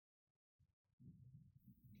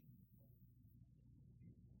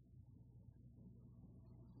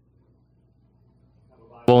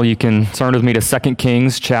Well, you can turn with me to 2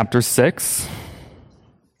 Kings chapter 6.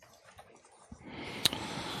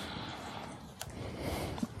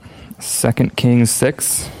 Second Kings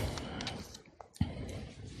 6.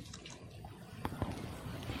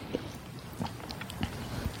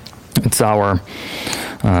 It's our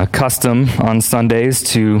custom on Sundays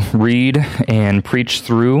to read and preach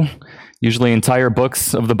through usually entire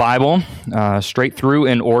books of the Bible, straight through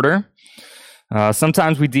in order.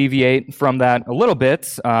 Sometimes we deviate from that a little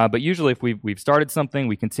bit, but usually if we've started something,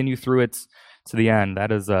 we continue through it to the end.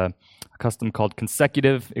 That is a custom called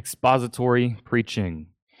consecutive expository preaching.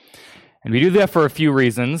 And we do that for a few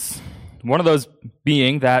reasons. One of those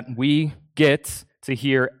being that we get to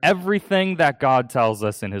hear everything that God tells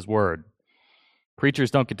us in His Word.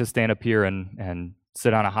 Preachers don't get to stand up here and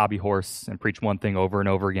sit on a hobby horse and preach one thing over and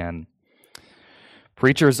over again.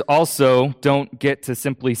 Preachers also don't get to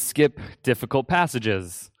simply skip difficult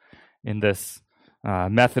passages in this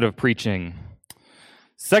method of preaching.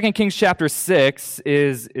 2 Kings chapter 6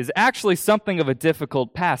 is actually something of a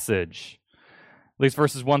difficult passage, at least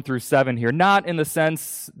verses 1 through 7 here, not in the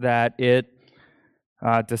sense that it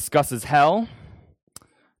discusses hell,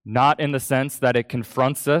 not in the sense that it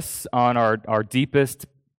confronts us on our deepest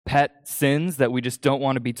pet sins that we just don't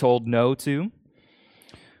want to be told no to.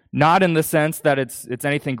 Not in the sense that it's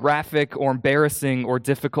anything graphic or embarrassing or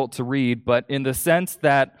difficult to read, but in the sense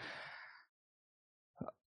that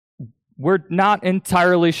we're not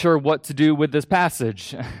entirely sure what to do with this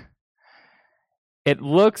passage. It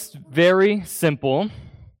looks very simple.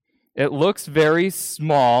 It looks very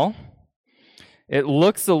small. It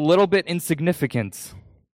looks a little bit insignificant.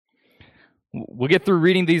 We'll get through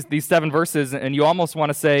reading these 7 verses, and you almost want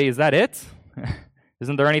to say, is that it?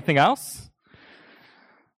 Isn't there anything else?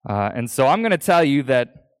 And so I'm going to tell you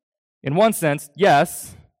that, in one sense,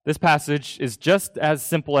 yes, this passage is just as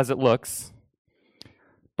simple as it looks.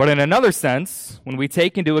 But in another sense, when we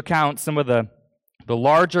take into account some of the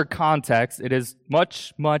larger context, it is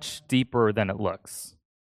much, much deeper than it looks.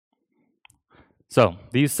 So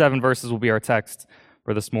these 7 verses will be our text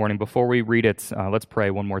for this morning. Before we read it, let's pray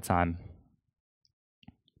one more time.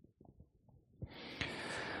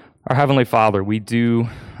 Our Heavenly Father, we do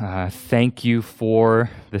thank you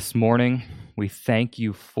for this morning. We thank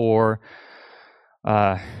you for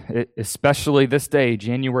especially this day,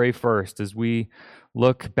 January 1st, as we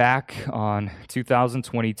look back on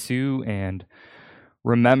 2022 and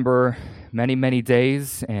remember many, many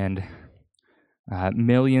days and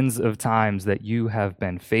millions of times that you have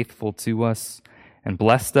been faithful to us and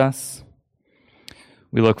blessed us.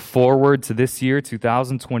 We look forward to this year,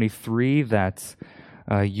 2023, that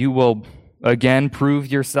you will again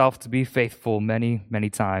prove yourself to be faithful many, many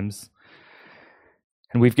times.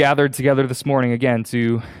 And we've gathered together this morning again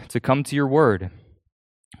to come to your word.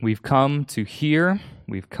 We've come to hear.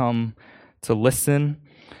 We've come to listen.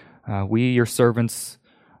 We, your servants,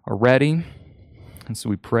 are ready. And so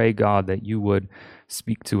we pray, God, that you would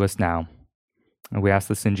speak to us now. And we ask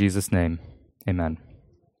this in Jesus' name. Amen.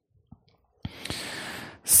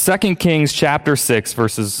 2 Kings chapter 6,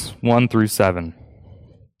 verses 1 through 7.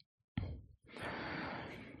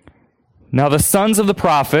 Now the sons of the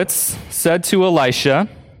prophets said to Elisha,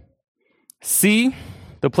 "See,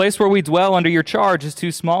 the place where we dwell under your charge is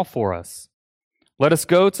too small for us. Let us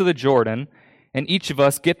go to the Jordan, and each of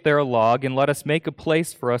us get there a log, and let us make a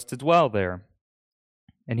place for us to dwell there."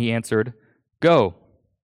 And he answered, "Go."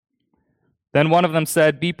 Then one of them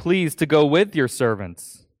said, "Be pleased to go with your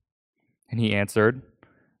servants." And he answered,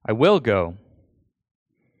 "I will go."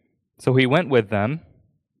 So he went with them.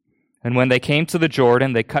 And when they came to the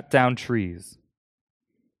Jordan, they cut down trees.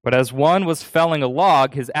 But as one was felling a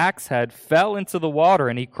log, his axe head fell into the water,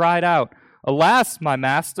 and he cried out, "Alas, my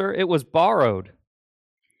master, it was borrowed."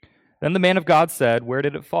 Then the man of God said, "Where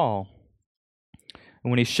did it fall?" And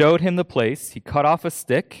when he showed him the place, he cut off a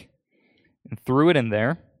stick and threw it in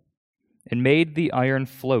there and made the iron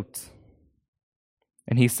float.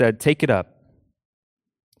 And he said, "Take it up."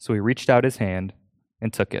 So he reached out his hand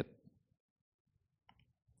and took it.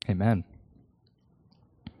 Amen.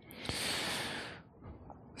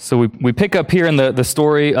 So we pick up here in the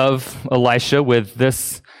story of Elisha with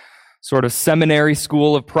this sort of seminary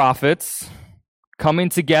school of prophets coming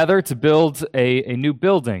together to build a new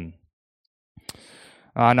building.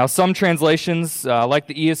 Now some translations, like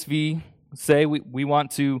the ESV, say we want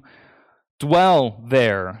to dwell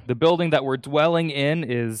there. The building that we're dwelling in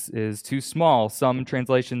is too small. Some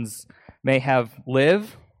translations may have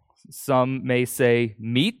live. Some may say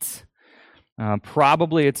meet.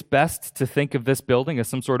 Probably it's best to think of this building as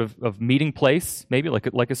some sort of meeting place, maybe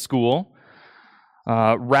like a school.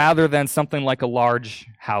 rather than something like a large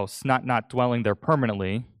house, not dwelling there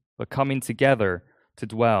permanently, but coming together to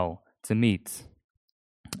dwell, to meet.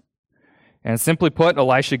 And simply put,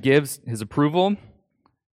 Elisha gives his approval.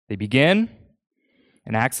 They begin,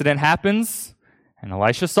 an accident happens, and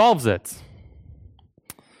Elisha solves it.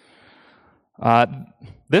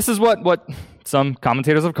 This is what some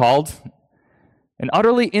commentators have called an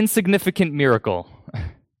utterly insignificant miracle.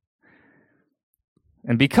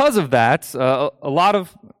 And because of that, a lot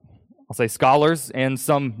of, I'll say, scholars and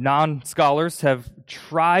some non-scholars have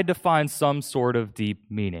tried to find some sort of deep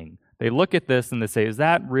meaning. They look at this and they say, is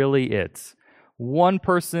that really it? One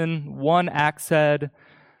person, one axe head,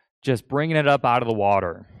 just bringing it up out of the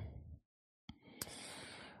water.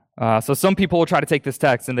 So some people will try to take this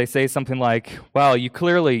text and they say something like, well,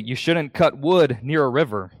 you shouldn't cut wood near a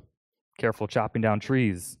river. Careful chopping down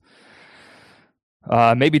trees.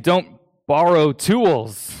 Maybe don't borrow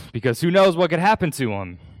tools, because who knows what could happen to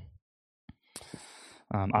them.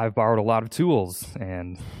 I've borrowed a lot of tools,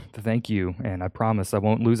 and thank you, and I promise I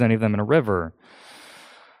won't lose any of them in a river.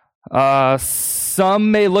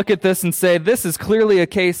 Some may look at this and say, this is clearly a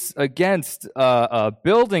case against a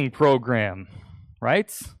building program,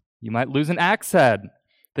 right? You might lose an axe head.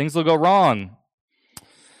 Things will go wrong.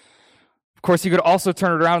 Of course, you could also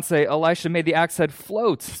turn it around and say, Elisha made the axe head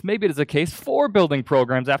float. Maybe it is a case for building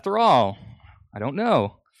programs after all. I don't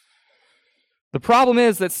know. The problem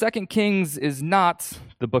is that 2 Kings is not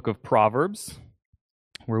the book of Proverbs,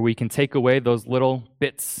 where we can take away those little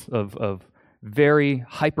bits of very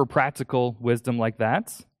hyper-practical wisdom like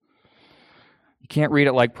that. You can't read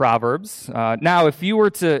it like Proverbs. Now, if you were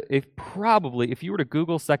to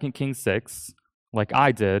Google 2 Kings 6, like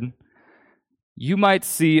I did, you might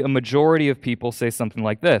see a majority of people say something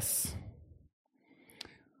like this.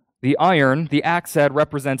 The iron, the axe head,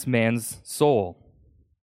 represents man's soul.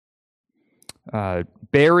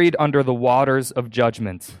 Buried under the waters of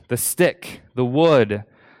judgment. The stick, the wood,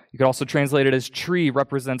 you could also translate it as tree,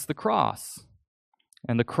 represents the cross.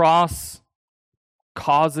 And the cross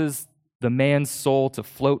causes the man's soul to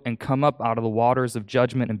float and come up out of the waters of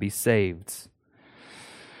judgment and be saved.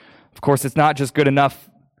 Of course, it's not just good enough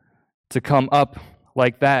to come up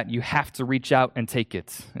like that. You have to reach out and take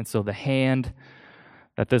it. And so the hand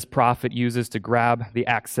that this prophet uses to grab the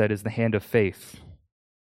axe head is the hand of faith.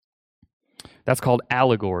 That's called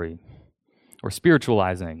allegory or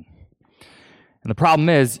spiritualizing. And the problem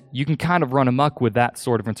is, you can kind of run amok with that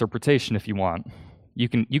sort of interpretation if you want. You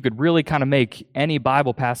could really kind of make any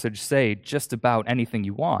Bible passage say just about anything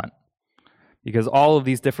you want, because all of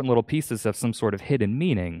these different little pieces have some sort of hidden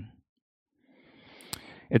meaning.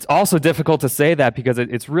 It's also difficult to say that because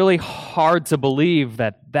it's really hard to believe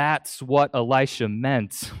that that's what Elisha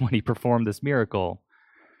meant when he performed this miracle.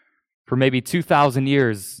 For maybe 2,000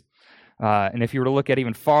 years, and if you were to look at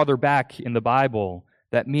even farther back in the Bible,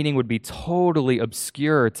 that meaning would be totally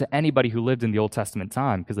obscure to anybody who lived in the Old Testament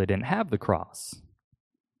time because they didn't have the cross.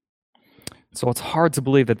 So it's hard to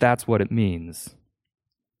believe that that's what it means.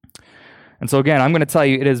 And so again, I'm going to tell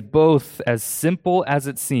you, it is both as simple as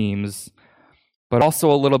it seems, but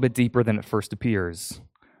also a little bit deeper than it first appears.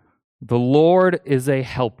 The Lord is a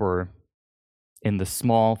helper in the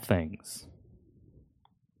small things.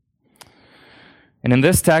 And in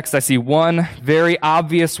this text, I see one very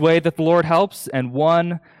obvious way that the Lord helps and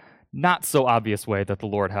one not so obvious way that the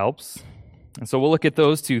Lord helps. And so we'll look at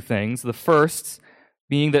those two things. The first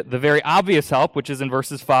being that the very obvious help, which is in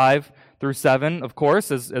verses 5 through 7, of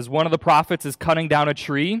course, as one of the prophets is cutting down a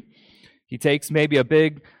tree. He takes maybe a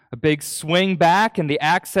big swing back, and the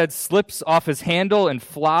axe head slips off his handle and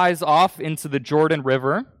flies off into the Jordan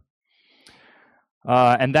River.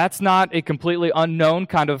 And that's not a completely unknown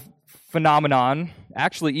kind of phenomenon.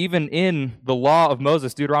 Actually, even in the law of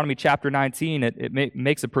Moses, Deuteronomy chapter 19, it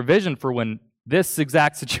makes a provision for when this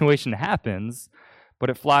exact situation happens, but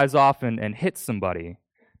it flies off and hits somebody,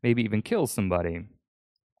 maybe even kills somebody.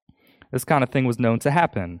 This kind of thing was known to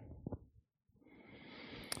happen.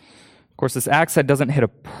 Of course, this axe head doesn't hit a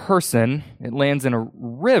person. It lands in a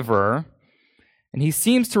river, and he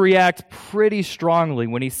seems to react pretty strongly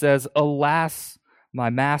when he says, "Alas, my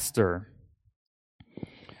master."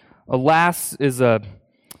 Alas is a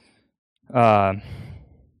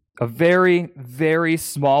very, very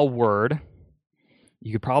small word.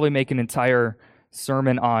 You could probably make an entire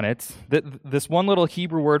sermon on it. This one little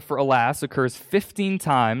Hebrew word for alas occurs 15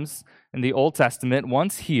 times in the Old Testament,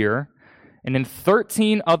 once here, and in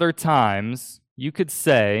 13 other times, you could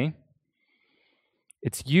say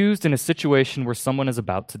it's used in a situation where someone is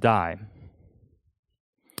about to die.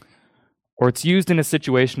 Or it's used in a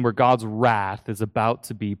situation where God's wrath is about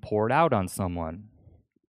to be poured out on someone.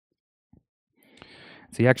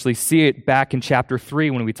 So you actually see it back in chapter 3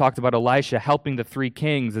 when we talked about Elisha helping the three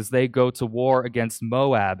kings as they go to war against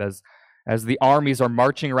Moab, as the armies are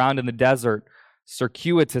marching around in the desert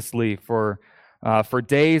circuitously for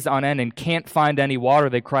days on end and can't find any water.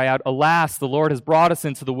 They cry out, "Alas, the Lord has brought us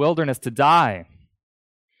into the wilderness to die."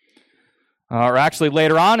 Or actually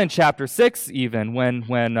later on in chapter 6 even,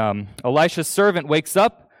 when Elisha's servant wakes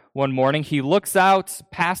up one morning, he looks out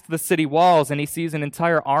past the city walls and he sees an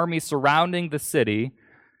entire army surrounding the city,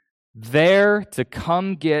 there to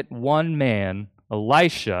come get one man,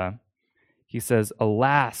 Elisha. He says,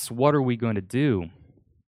 "Alas, what are we going to do?"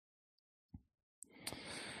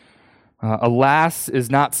 Alas is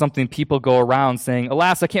not something people go around saying,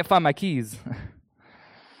 "Alas, I can't find my keys.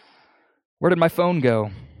 Where did my phone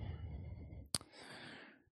go?"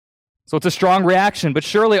 So it's a strong reaction, but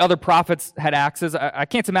surely other prophets had axes. I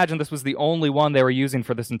can't imagine this was the only one they were using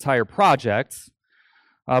for this entire project.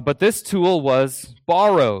 But this tool was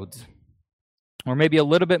borrowed, or maybe a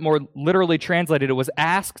little bit more literally translated, it was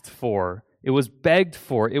asked for, it was begged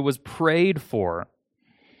for, it was prayed for.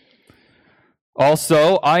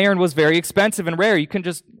 Also, iron was very expensive and rare. You couldn't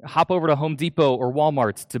just hop over to Home Depot or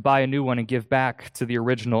Walmart to buy a new one and give back to the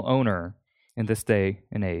original owner in this day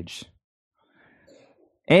and age.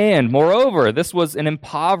 And moreover, this was an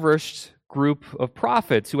impoverished group of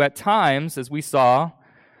prophets who at times, as we saw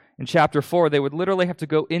in chapter 4, they would literally have to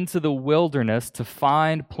go into the wilderness to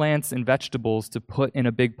find plants and vegetables to put in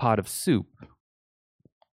a big pot of soup.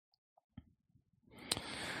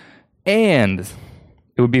 And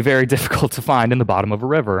it would be very difficult to find in the bottom of a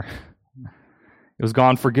river. It was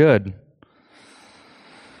gone for good.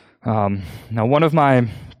 Now, one of my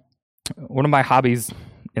hobbies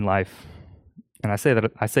in life, and I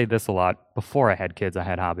say this a lot. Before I had kids, I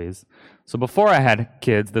had hobbies. So before I had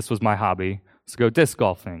kids, this was my hobby: to go disc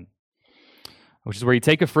golfing, which is where you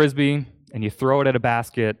take a frisbee and you throw it at a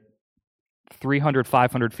basket 300,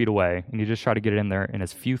 500 feet away, and you just try to get it in there in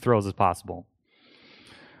as few throws as possible.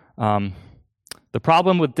 The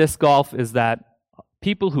problem with disc golf is that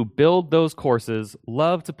people who build those courses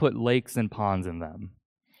love to put lakes and ponds in them.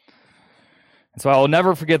 And so I will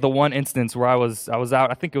never forget the one instance where I was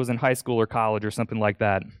out, I think it was in high school or college or something like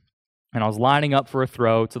that, and I was lining up for a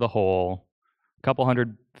throw to the hole, a couple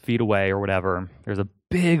 100 feet away or whatever. There's a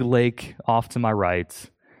big lake off to my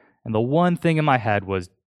right, and the one thing in my head was,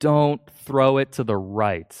 don't throw it to the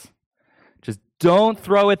right. Just don't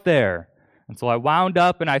throw it there. And so I wound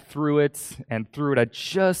up and I threw it at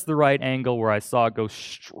just the right angle where I saw it go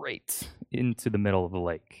straight into the middle of the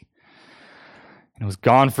lake. And it was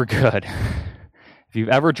gone for good. If you've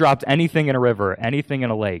ever dropped anything in a river, anything in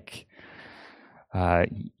a lake,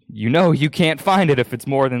 you know you can't find it if it's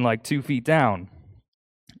more than like 2 feet down.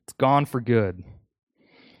 It's gone for good.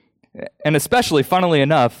 And especially, funnily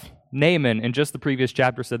enough, Naaman in just the previous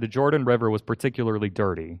chapter said the Jordan River was particularly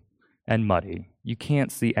dirty and muddy. You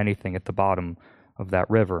can't see anything at the bottom of that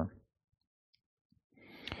river.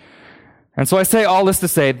 And so I say all this to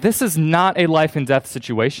say, this is not a life and death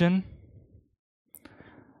situation,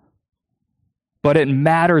 but it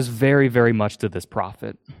matters very, very much to this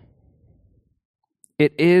prophet.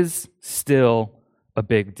 It is still a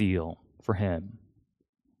big deal for him.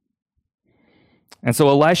 And so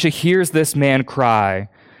Elisha hears this man cry,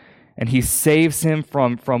 and he saves him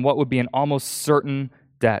from what would be an almost certain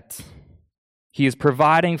debt. He is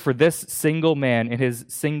providing for this single man in his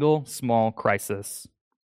single small crisis.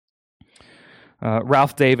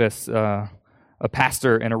 Ralph Davis, a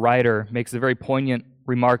pastor and a writer, makes a very poignant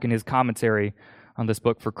remark in his commentary on this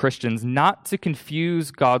book for Christians: not to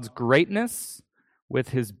confuse God's greatness with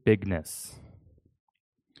his bigness.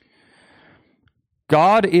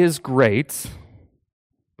 God is great,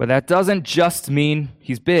 but that doesn't just mean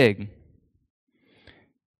he's big.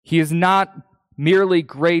 He is not merely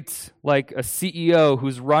great like a CEO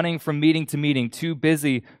who's running from meeting to meeting, too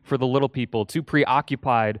busy for the little people, too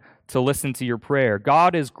preoccupied to listen to your prayer.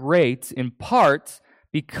 God is great in part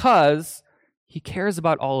because he cares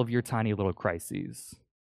about all of your tiny little crises.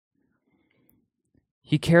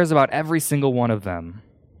 He cares about every single one of them.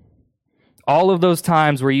 All of those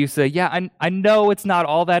times where you say, yeah, I know it's not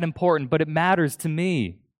all that important, but it matters to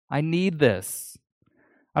me. I need this.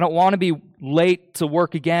 I don't want to be late to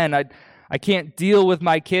work again. I can't deal with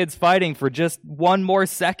my kids fighting for just one more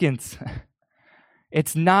second.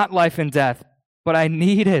 It's not life and death, but I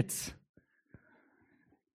need it.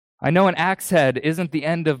 I know an axe head isn't the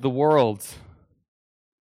end of the world,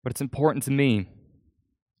 but it's important to me.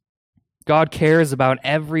 God cares about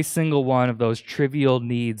every single one of those trivial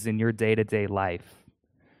needs in your day-to-day life.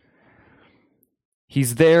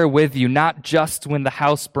 He's there with you, not just when the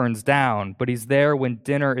house burns down, but he's there when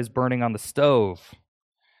dinner is burning on the stove,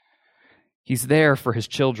 He's there for his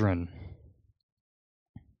children.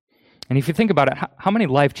 And if you think about it, how many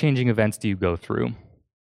life-changing events do you go through?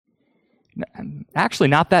 Actually,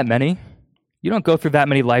 not that many. You don't go through that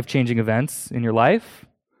many life-changing events in your life.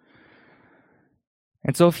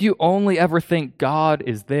 And so if you only ever think God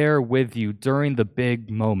is there with you during the big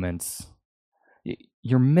moments,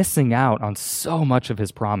 you're missing out on so much of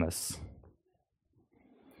his promise.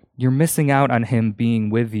 You're missing out on him being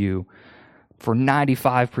with you for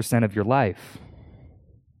 95% of your life.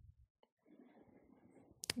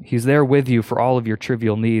 He's there with you for all of your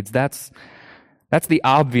trivial needs. That's the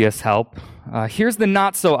obvious help. Here's the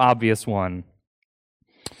not so obvious one.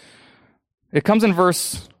 It comes in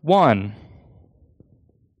verse 1.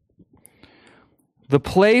 The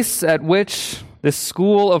place at which the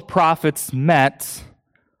school of prophets met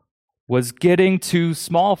was getting too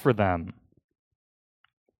small for them.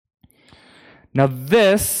 Now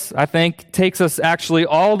this, I think, takes us actually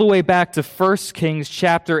all the way back to 1 Kings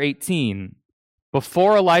chapter 18.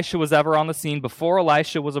 Before Elisha was ever on the scene, before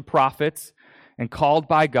Elisha was a prophet and called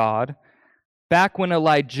by God, back when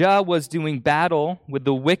Elijah was doing battle with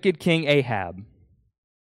the wicked king Ahab.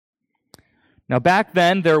 Now back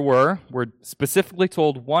then we're specifically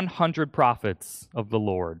told 100 prophets of the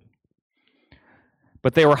Lord.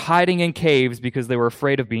 But they were hiding in caves because they were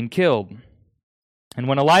afraid of being killed. And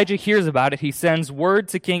when Elijah hears about it, he sends word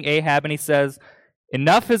to King Ahab and he says,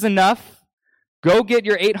 "Enough is enough. Go get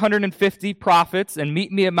your 850 prophets and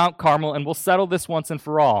meet me at Mount Carmel, and we'll settle this once and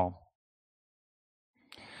for all."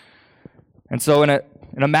 And so in a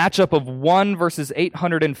matchup of 1 versus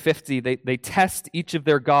 850, they test each of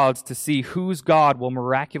their gods to see whose god will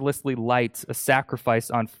miraculously light a sacrifice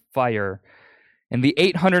on fire. And the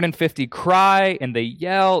 850 cry, and they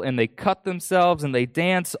yell, and they cut themselves, and they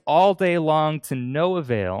dance all day long to no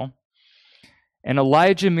avail. And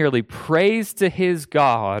Elijah merely prays to his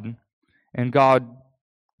God, and God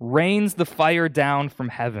rains the fire down from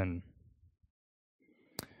heaven.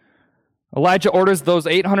 Elijah orders those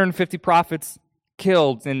 850 prophets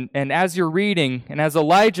killed, and as you're reading, and as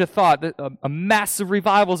Elijah thought, that a massive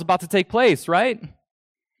revival is about to take place, right?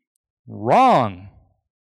 Wrong.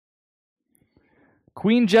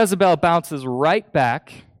 Queen Jezebel bounces right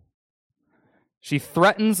back. She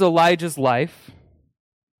threatens Elijah's life.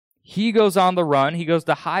 He goes on the run. He goes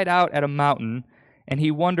to hide out at a mountain, and he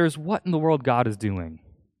wonders what in the world God is doing.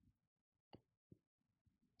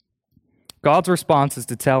 God's response is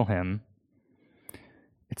to tell him,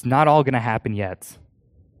 it's not all going to happen yet.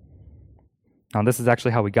 Now, this is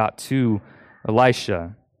actually how we got to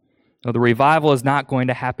Elisha. Now, the revival is not going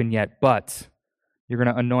to happen yet, but you're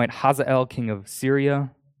going to anoint Hazael, king of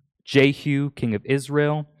Syria, Jehu, king of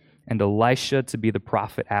Israel, and Elisha to be the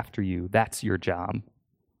prophet after you. That's your job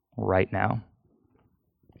right now.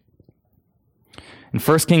 In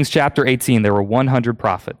 1 Kings chapter 18, there were 100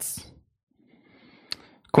 prophets.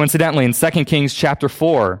 Coincidentally, in 2 Kings chapter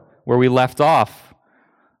 4, where we left off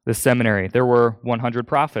the seminary, there were 100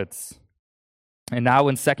 prophets. And now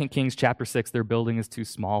in 2 Kings chapter 6, their building is too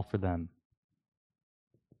small for them.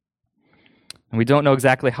 And we don't know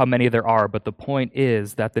exactly how many there are, but the point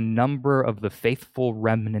is that the number of the faithful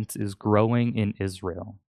remnant is growing in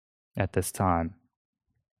Israel at this time.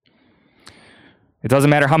 It doesn't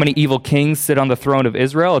matter how many evil kings sit on the throne of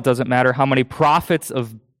Israel. It doesn't matter how many prophets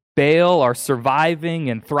of Baal are surviving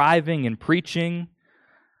and thriving and preaching.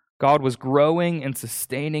 God was growing and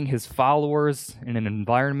sustaining his followers in an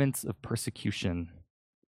environment of persecution.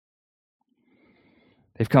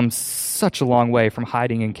 They've come such a long way from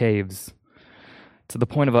hiding in caves to the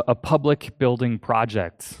point of a public building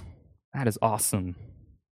project. That is awesome.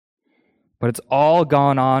 But it's all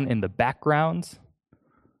gone on in the background,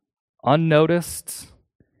 unnoticed.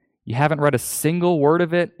 You haven't read a single word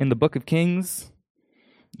of it in the book of Kings.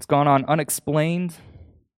 It's gone on unexplained.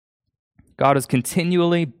 God is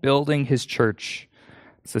continually building his church,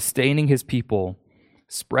 sustaining his people,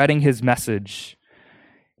 spreading his message,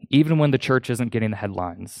 even when the church isn't getting the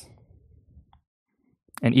headlines.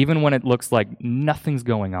 And even when it looks like nothing's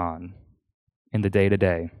going on in the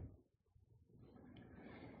day-to-day.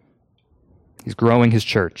 He's growing his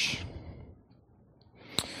church.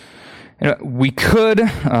 We could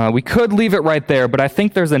leave it right there, but I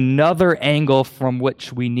think there's another angle from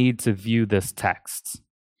which we need to view this text.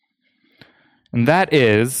 And that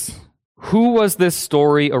is, who was this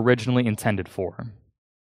story originally intended for?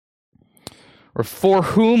 Or for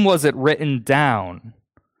whom was it written down?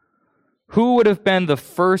 Who would have been the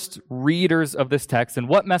first readers of this text, and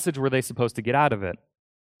what message were they supposed to get out of it?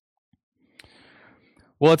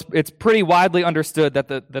 Well, it's pretty widely understood that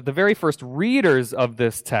the very first readers of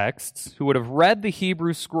this text, who would have read the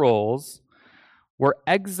Hebrew scrolls, were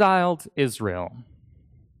exiled Israel.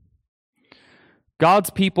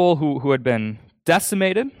 God's people who had been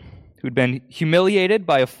decimated, who'd been humiliated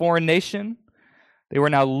by a foreign nation, they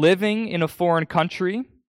were now living in a foreign country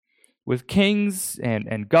with kings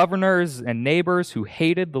and governors and neighbors who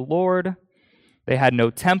hated the Lord. They had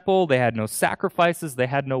no temple, they had no sacrifices, they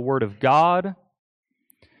had no word of God.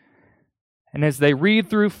 And as they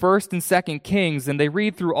read through 1st and 2nd Kings, and they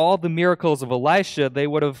read through all the miracles of Elisha, they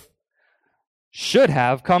should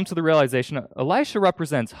have come to the realization Elisha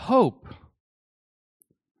represents hope.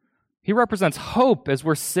 He represents hope as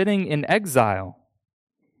we're sitting in exile.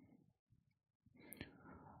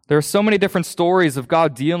 There are so many different stories of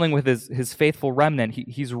God dealing with his faithful remnant.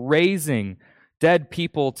 He's raising dead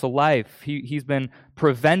people to life. He's been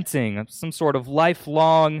preventing some sort of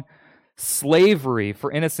lifelong slavery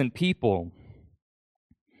for innocent people.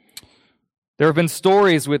 There have been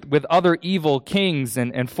stories with other evil kings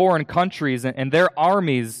and foreign countries, and their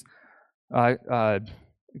armies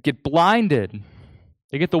get blinded.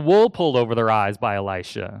 They get the wool pulled over their eyes by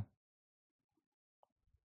Elisha.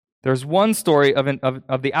 There's one story of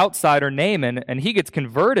the outsider Naaman, and he gets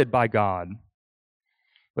converted by God.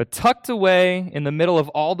 But tucked away in the middle of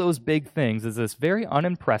all those big things is this very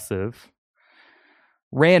unimpressive,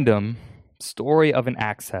 random story of an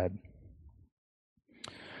axe head.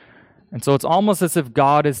 And so it's almost as if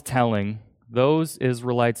God is telling those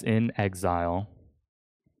Israelites in exile,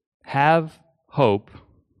 have hope,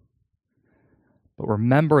 but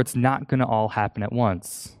remember it's not going to all happen at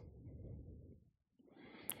once.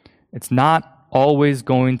 It's not always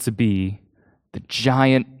going to be the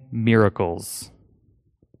giant miracles.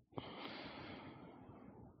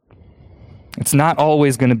 It's not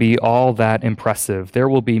always going to be all that impressive. There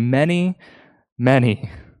will be many, many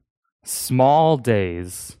small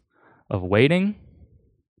days of waiting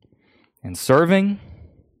and serving,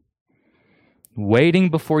 waiting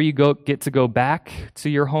before you get to go back to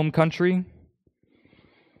your home country,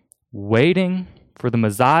 waiting for the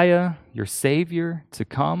Messiah, your Savior, to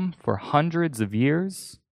come for hundreds of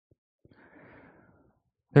years.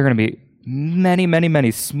 There are going to be many, many,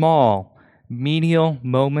 many small, menial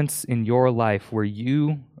moments in your life where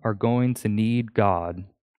you are going to need God,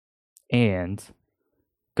 and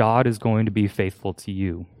God is going to be faithful to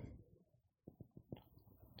you.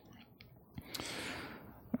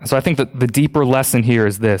 So I think that the deeper lesson here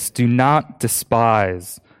is this: do not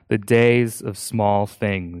despise the days of small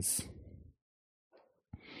things.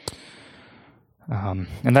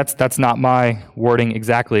 And that's not my wording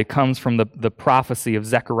exactly. It comes from the prophecy of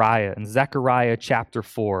Zechariah in Zechariah chapter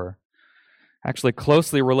 4. Actually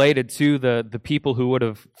closely related to the people who would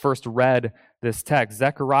have first read this text.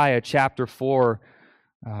 Zechariah chapter 4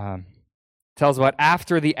 tells about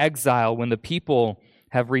after the exile, when the people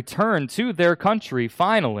have returned to their country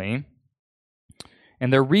finally,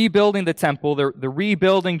 and they're rebuilding the temple, they're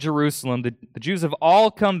rebuilding Jerusalem. The Jews have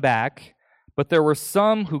all come back, but there were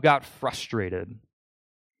some who got frustrated.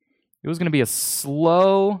 It was going to be a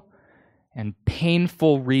slow and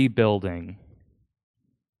painful rebuilding.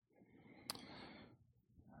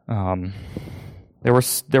 There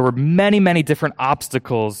were many, many different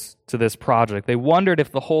obstacles to this project. They wondered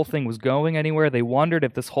if the whole thing was going anywhere. They wondered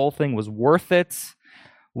if this whole thing was worth it.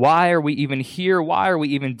 Why are we even here? Why are we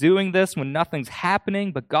even doing this when nothing's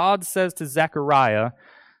happening? But God says to Zechariah,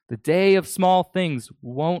 the day of small things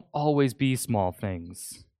won't always be small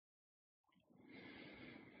things.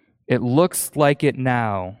 It looks like it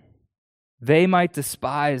now. They might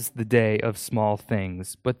despise the day of small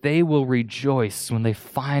things, but they will rejoice when they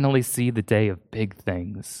finally see the day of big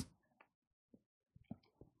things.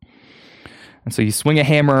 And so you swing a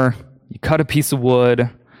hammer, you cut a piece of wood.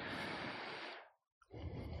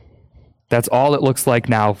 That's all it looks like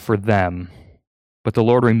now for them. But the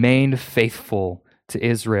Lord remained faithful to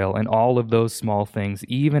Israel in all of those small things,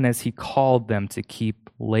 even as he called them to keep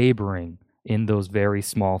laboring in those very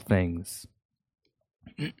small things.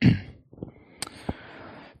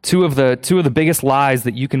 Two of the biggest lies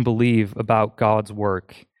that you can believe about God's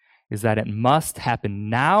work is that it must happen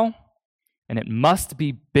now and it must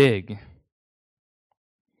be big.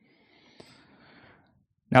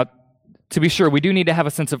 Now, to be sure, we do need to have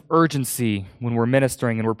a sense of urgency when we're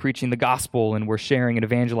ministering and we're preaching the gospel and we're sharing and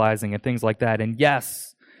evangelizing and things like that. And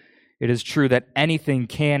yes, it is true that anything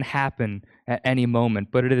can happen at any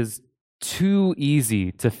moment, but it is too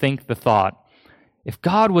easy to think the thought, if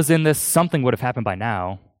God was in this, something would have happened by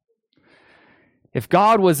now. If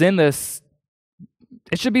God was in this,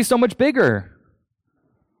 it should be so much bigger.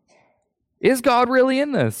 Is God really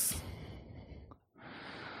in this?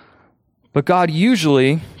 But God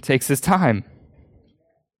usually takes his time.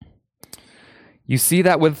 You see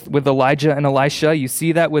that with Elijah and Elisha. You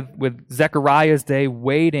see that with Zechariah's day,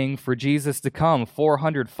 waiting for Jesus to come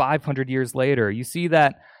 400, 500 years later. You see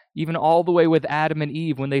that even all the way with Adam and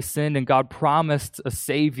Eve when they sinned and God promised a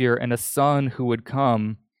Savior and a Son who would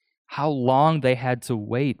come, how long they had to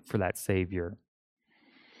wait for that Savior.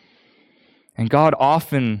 And God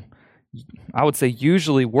often, I would say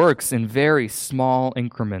usually, works in very small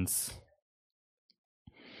increments.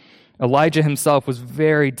 Elijah himself was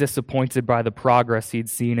very disappointed by the progress he'd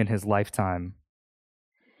seen in his lifetime.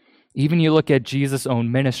 Even you look at Jesus'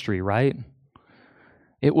 own ministry, right?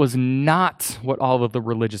 It was not what all of the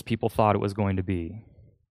religious people thought it was going to be.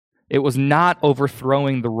 It was not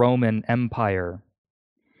overthrowing the Roman Empire.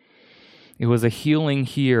 It was a healing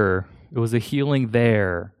here. It was a healing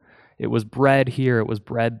there. It was bread here. It was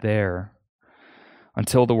bread there.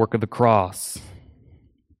 Until the work of the cross.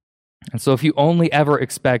 And so if you only ever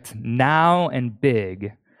expect now and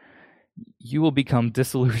big, you will become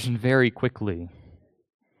disillusioned very quickly.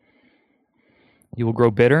 You will grow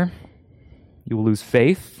bitter, you will lose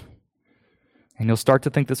faith, and you'll start to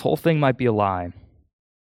think this whole thing might be a lie.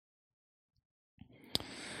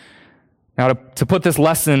 Now, to put this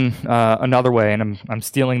lesson another way, and I'm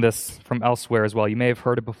stealing this from elsewhere as well, you may have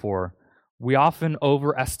heard it before, we often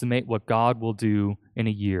overestimate what God will do in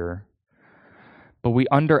a year, but we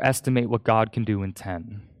underestimate what God can do in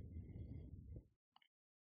 10.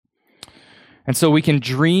 And so we can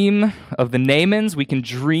dream of the Naamans, we can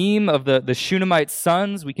dream of the Shunammite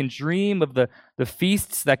sons, we can dream of the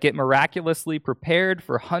feasts that get miraculously prepared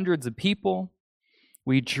for hundreds of people.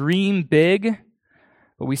 We dream big,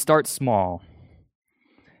 but we start small,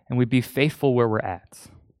 and we be faithful where we're at.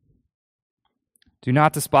 Do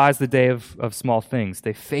not despise the day of small things.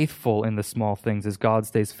 Stay faithful in the small things as God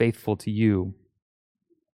stays faithful to you.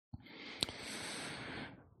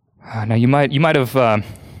 Now, you might have,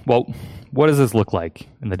 what does this look like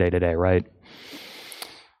in the day-to-day, right?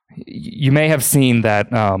 You may have seen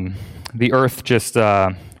that the Earth just,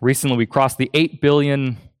 recently we crossed the 8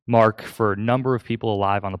 billion mark for number of people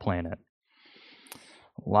alive on the planet.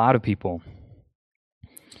 A lot of people.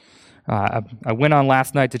 I went on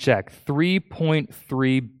last night to check.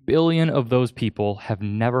 3.3 billion of those people have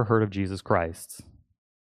never heard of Jesus Christ.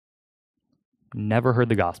 Never heard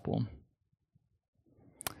the gospel.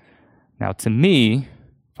 Now, to me,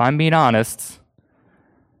 if I'm being honest,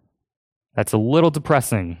 that's a little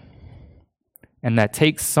depressing, and that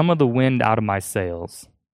takes some of the wind out of my sails,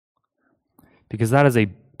 because that is a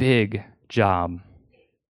big job.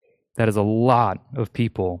 That is a lot of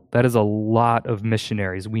people. That is a lot of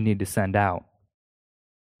missionaries we need to send out.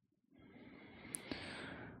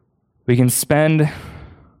 We can spend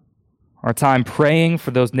our time praying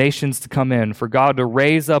for those nations to come in, for God to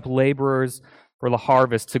raise up laborers for the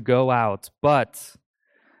harvest to go out. But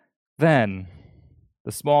then,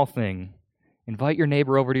 the small thing, invite your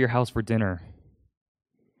neighbor over to your house for dinner.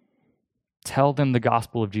 Tell them the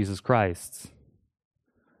gospel of Jesus Christ.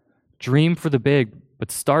 Dream for the big,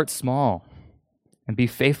 but start small and be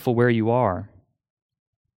faithful where you are.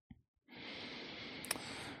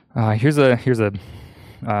 Here's a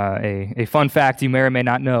fun fact you may or may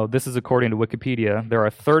not know. This is according to Wikipedia. There are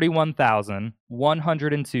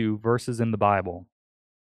 31,102 verses in the Bible.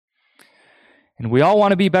 And we all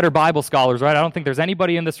want to be better Bible scholars, right? I don't think there's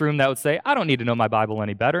anybody in this room that would say, I don't need to know my Bible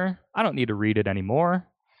any better. I don't need to read it anymore.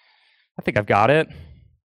 I think I've got it.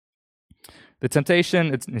 The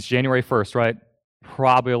temptation, it's January 1st, right?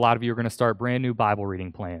 Probably a lot of you are going to start brand new Bible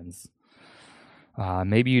reading plans.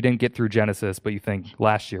 Maybe you didn't get through Genesis, but you think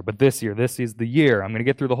last year, but this year, this is the year. I'm going to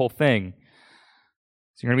get through the whole thing.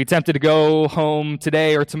 So you're going to be tempted to go home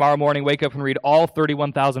today or tomorrow morning, wake up and read all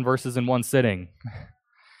 31,000 verses in one sitting.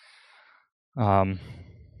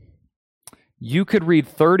 You could read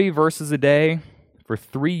 30 verses a day for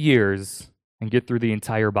 3 years and get through the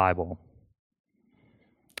entire Bible.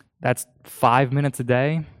 That's 5 minutes a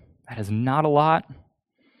day. That is not a lot.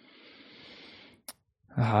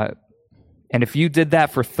 And if you did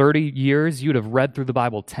that for 30 years, you'd have read through the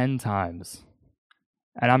Bible 10 times.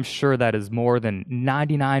 And I'm sure that is more than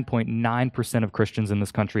 99.9% of Christians in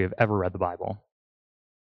this country have ever read the Bible.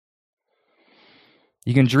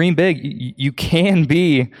 You can dream big. You can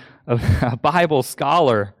be a Bible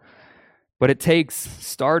scholar, but it takes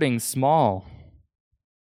starting small.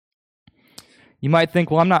 You might think,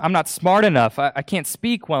 well, I'm not smart enough. I can't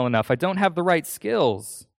speak well enough. I don't have the right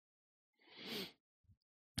skills.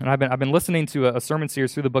 And I've been listening to a sermon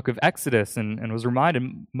series through the book of Exodus and was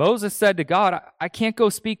reminded, Moses said to God, I can't go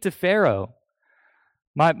speak to Pharaoh.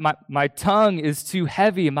 My tongue is too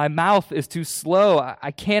heavy. My mouth is too slow. I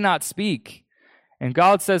cannot speak. And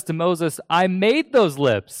God says to Moses, I made those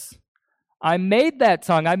lips. I made that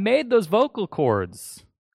tongue. I made those vocal cords.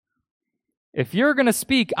 If you're going to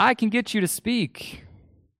speak, I can get you to speak.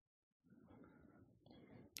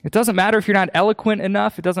 It doesn't matter if you're not eloquent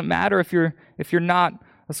enough. It doesn't matter if you're not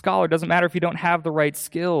a scholar. It doesn't matter if you don't have the right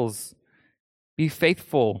skills. Be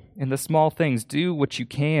faithful in the small things. Do what you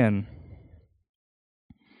can.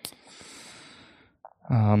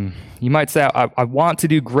 You might say, I want to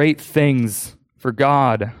do great things for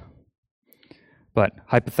God. But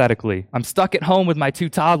hypothetically, I'm stuck at home with my 2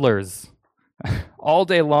 toddlers all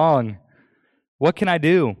day long. What can I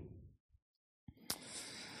do?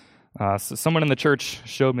 So someone in the church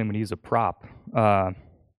showed me, I'm going to use a prop.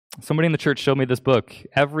 Somebody in the church showed me this book,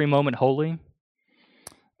 Every Moment Holy.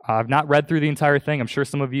 I've not read through the entire thing. I'm sure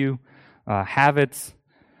some of you have it.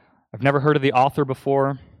 I've never heard of the author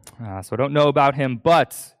before, so I don't know about him,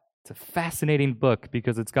 but it's a fascinating book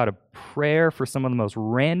because it's got a prayer for some of the most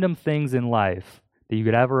random things in life that you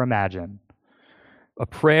could ever imagine. A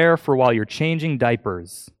prayer for while you're changing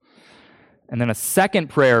diapers. And then a second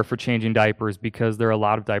prayer for changing diapers because there are a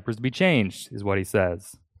lot of diapers to be changed, is what he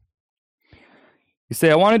says. You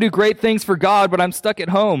say, I want to do great things for God, but I'm stuck at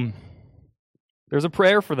home. There's a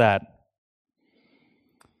prayer for that.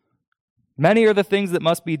 Many are the things that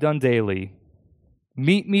must be done daily.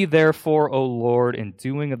 Meet me, therefore, O Lord, in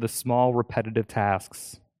doing of the small repetitive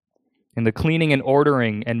tasks, in the cleaning and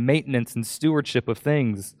ordering and maintenance and stewardship of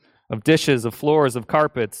things, of dishes, of floors, of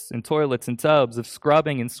carpets, and toilets and tubs, of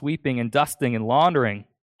scrubbing and sweeping and dusting and laundering,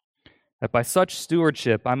 that by such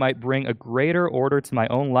stewardship I might bring a greater order to my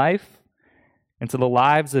own life and to the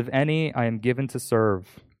lives of any I am given to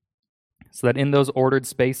serve, so that in those ordered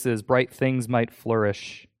spaces bright things might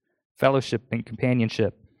flourish, fellowship and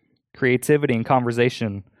companionship, creativity and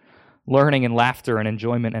conversation, learning and laughter and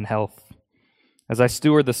enjoyment and health. As I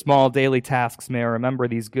steward the small daily tasks, may I remember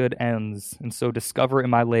these good ends, and so discover in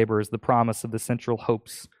my labors the promise of the central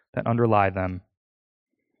hopes that underlie them.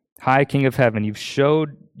 High King of Heaven, you've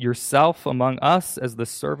showed yourself among us as the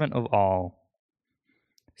servant of all,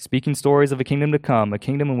 speaking stories of a kingdom to come, a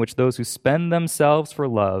kingdom in which those who spend themselves for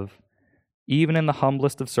love, even in the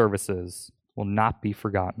humblest of services, will not be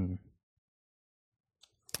forgotten.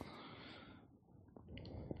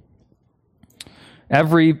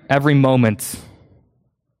 Every moment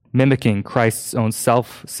mimicking Christ's own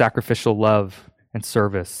self-sacrificial love and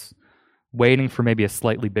service, waiting for maybe a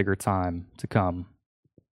slightly bigger time to come.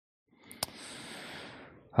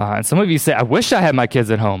 And some of you say, I wish I had my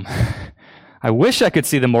kids at home. I wish I could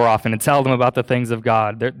see them more often and tell them about the things of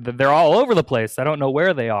God. They're all over the place. I don't know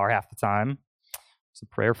where they are half the time. So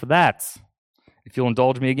prayer for that. If you'll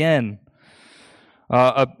indulge me again.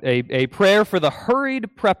 A prayer for the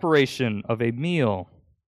hurried preparation of a meal.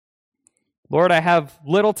 Lord, I have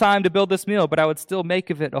little time to build this meal, but I would still make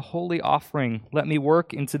of it a holy offering. Let me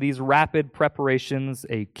work into these rapid preparations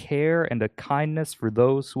a care and a kindness for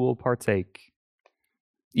those who will partake.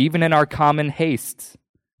 Even in our common haste,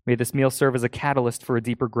 may this meal serve as a catalyst for a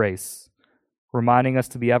deeper grace, reminding us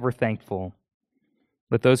to be ever thankful.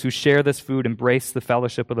 Let those who share this food embrace the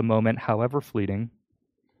fellowship of the moment, however fleeting,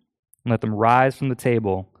 and let them rise from the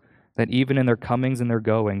table, that even in their comings and their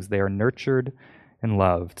goings, they are nurtured and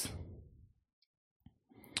loved.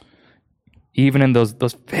 Even in those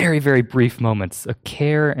very, very brief moments, a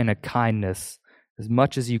care and a kindness, as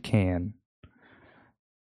much as you can.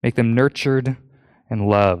 Make them nurtured and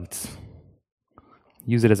loved.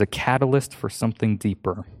 Use it as a catalyst for something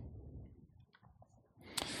deeper.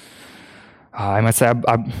 I might say,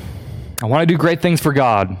 I want to do great things for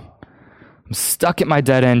God. I'm stuck at my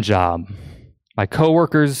dead-end job. My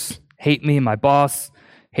coworkers hate me. My boss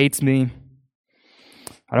hates me.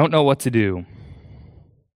 I don't know what to do.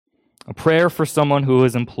 A prayer for someone who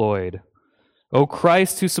is employed. O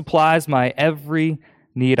Christ, who supplies my every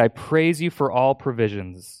need, I praise you for all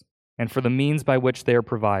provisions and for the means by which they are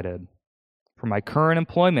provided. For my current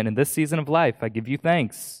employment in this season of life, I give you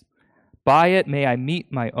thanks. By it, may I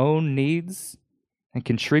meet my own needs and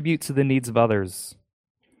contribute to the needs of others.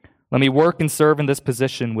 Let me work and serve in this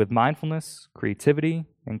position with mindfulness, creativity,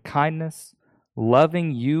 and kindness,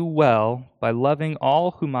 loving you well by loving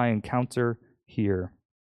all whom I encounter here.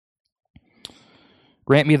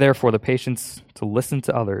 Grant me, therefore, the patience to listen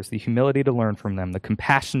to others, the humility to learn from them, the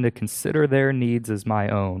compassion to consider their needs as my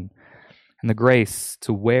own, and the grace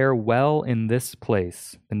to wear well in this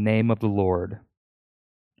place the name of the Lord,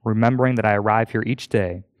 remembering that I arrive here each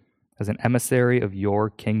day as an emissary of your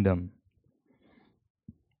kingdom.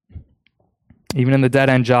 Even in the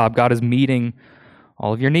dead-end job, God is meeting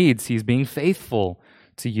all of your needs. He's being faithful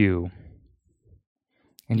to you.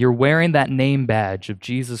 And you're wearing that name badge of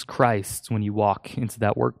Jesus Christ when you walk into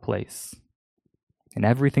that workplace and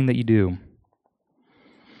everything that you do.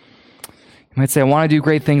 You might say, I want to do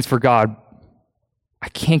great things for God. I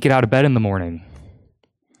can't get out of bed in the morning.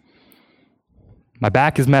 My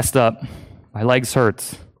back is messed up. My legs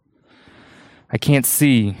hurt. I can't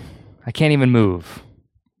see. I can't even move.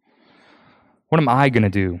 What am I going to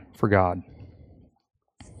do for God?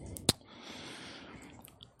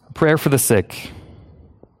 A prayer for the sick.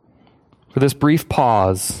 For this brief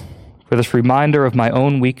pause, for this reminder of my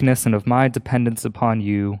own weakness and of my dependence upon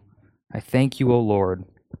you, I thank you, O Lord.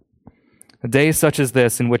 A day such as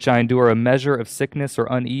this, in which I endure a measure of sickness or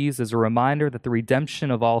unease, is a reminder that the redemption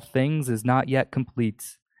of all things is not yet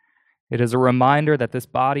complete. It is a reminder that this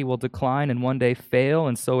body will decline and one day fail,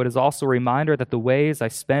 and so it is also a reminder that the ways I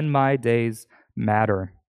spend my days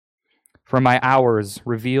matter. For my hours,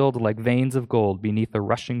 revealed like veins of gold beneath a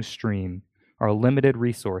rushing stream, are a limited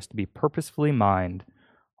resource to be purposefully mined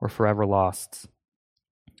or forever lost.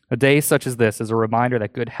 A day such as this is a reminder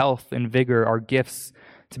that good health and vigor are gifts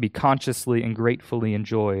to be consciously and gratefully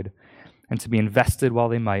enjoyed, and to be invested while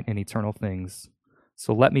they might in eternal things.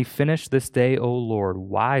 So let me finish this day, O Lord,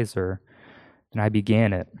 wiser than I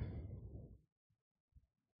began it.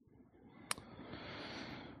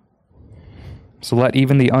 So let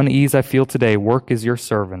even the unease I feel today work as your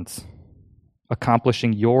servant,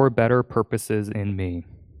 accomplishing your better purposes in me.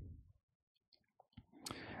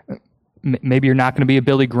 Maybe you're not going to be a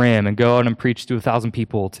Billy Graham and go out and preach to 1,000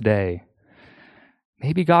 people today.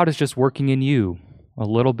 Maybe God is just working in you a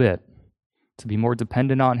little bit to be more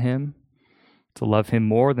dependent on him, to love him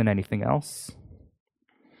more than anything else.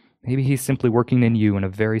 Maybe he's simply working in you in a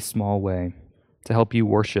very small way to help you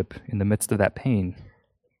worship in the midst of that pain.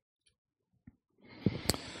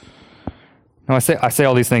 Now, I say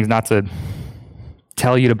all these things not to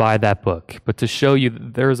tell you to buy that book, but to show you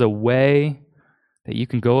that there's a way that you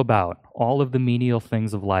can go about all of the menial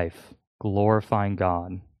things of life, glorifying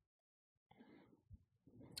God.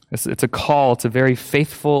 It's a call to very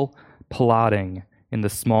faithful plodding in the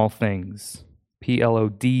small things.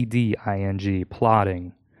 Plodding,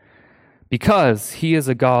 plodding. Because he is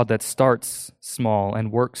a God that starts small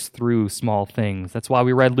and works through small things. That's why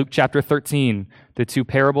we read Luke chapter 13, the two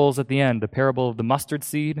parables at the end, the parable of the mustard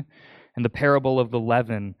seed and the parable of the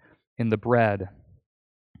leaven in the bread.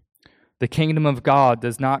 The kingdom of God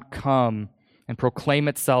does not come and proclaim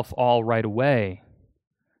itself all right away.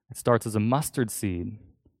 It starts as a mustard seed.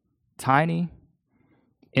 Tiny,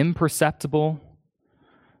 imperceptible,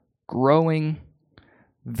 growing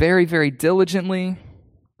very, very diligently,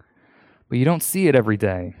 but you don't see it every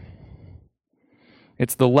day.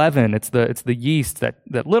 It's the leaven, it's the yeast,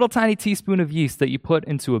 that little tiny teaspoon of yeast that you put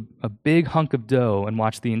into a big hunk of dough and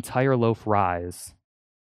watch the entire loaf rise.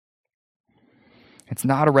 It's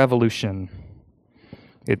not a revolution.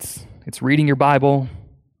 It's reading your Bible,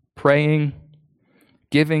 praying,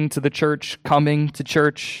 giving to the church, coming to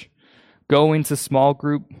church, going to small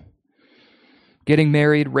group, getting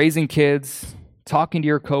married, raising kids, talking to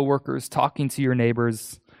your coworkers, talking to your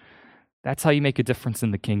neighbors. That's how you make a difference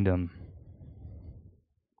in the kingdom.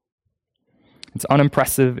 It's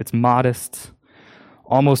unimpressive, it's modest,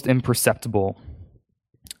 almost imperceptible,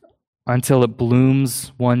 until it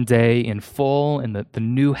blooms one day in full in the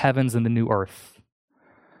new heavens and the new earth,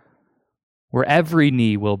 where every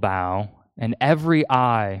knee will bow and every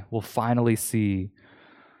eye will finally see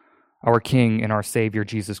our King and our Savior,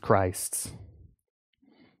 Jesus Christ.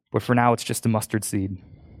 But for now, it's just a mustard seed.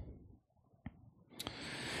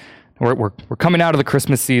 We're coming out of the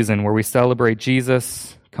Christmas season where we celebrate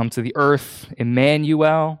Jesus, come to the earth,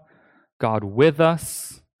 Emmanuel, God with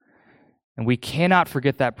us. And we cannot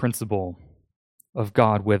forget that principle of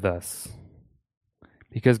God with us.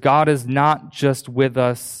 Because God is not just with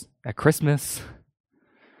us at Christmas.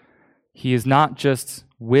 He is not just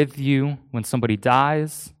with you when somebody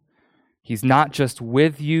dies. He's not just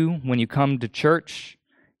with you when you come to church.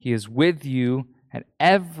 He is with you at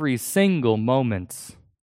every single moment.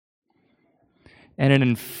 And it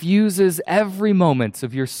infuses every moment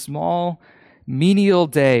of your small, menial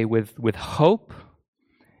day with hope,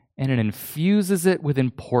 and it infuses it with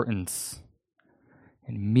importance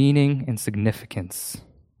and meaning and significance.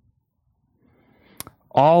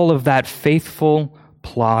 All of that faithful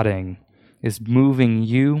plodding is moving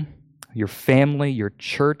you, your family, your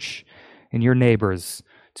church, and your neighbors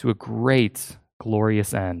to a great,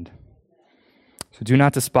 glorious end. So do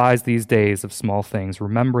not despise these days of small things.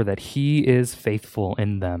 Remember that he is faithful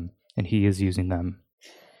in them, and he is using them.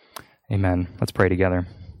 Amen. Let's pray together.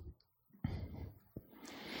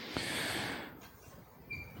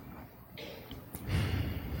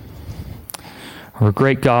 Our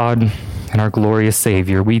great God and our glorious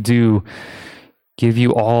Savior, we do give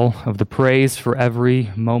you all of the praise for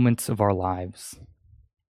every moment of our lives.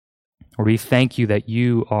 Lord, we thank you that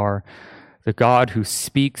you are the God who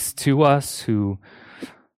speaks to us, who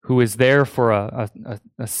is there for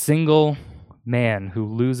a single man who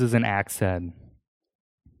loses an axe head.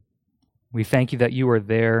 We thank you that you are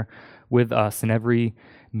there with us in every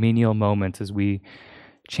menial moment as we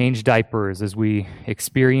change diapers, as we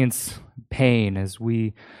experience pain, as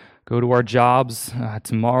we go to our jobs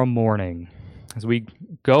tomorrow morning, as we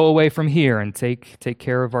go away from here and take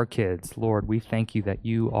care of our kids. Lord, we thank you that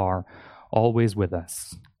you are always with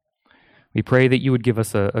us. We pray that you would give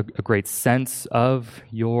us a great sense of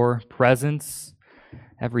your presence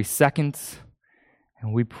every second,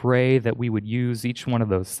 and we pray that we would use each one of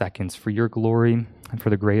those seconds for your glory and for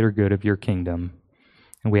the greater good of your kingdom.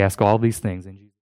 And we ask all these things in Jesus' name.